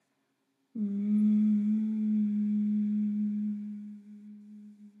Lord,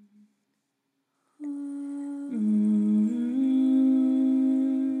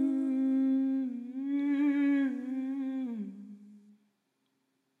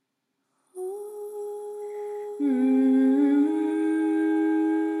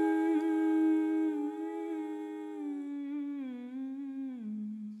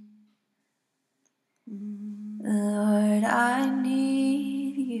 I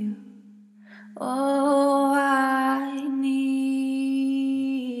need you. Oh, I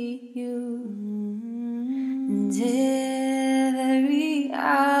need you. And every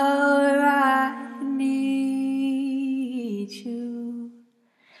hour I need you.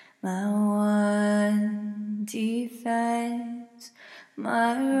 My one defense,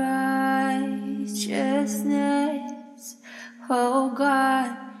 my righteousness. Oh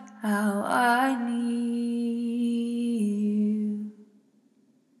God, how I need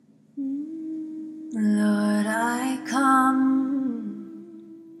you. Lord, I come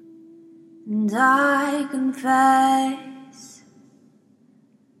and I confess,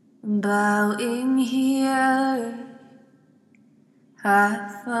 bowing here I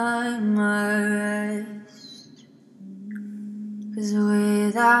find my rest. 'Cause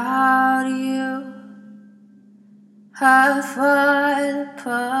without you I fall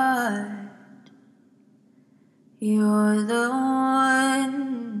apart. You're the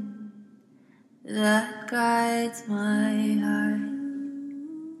one that guides my heart.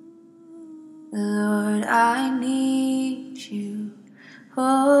 Lord, I need you.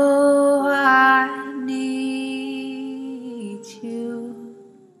 Oh, I need you.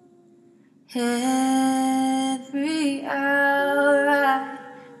 Every hour I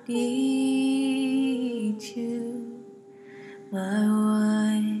need you. My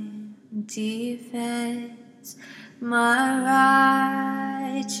one defense,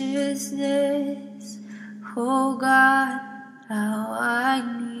 my righteousness. Oh God, how I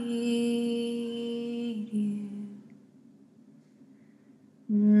need you.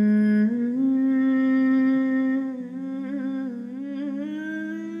 Mm-hmm.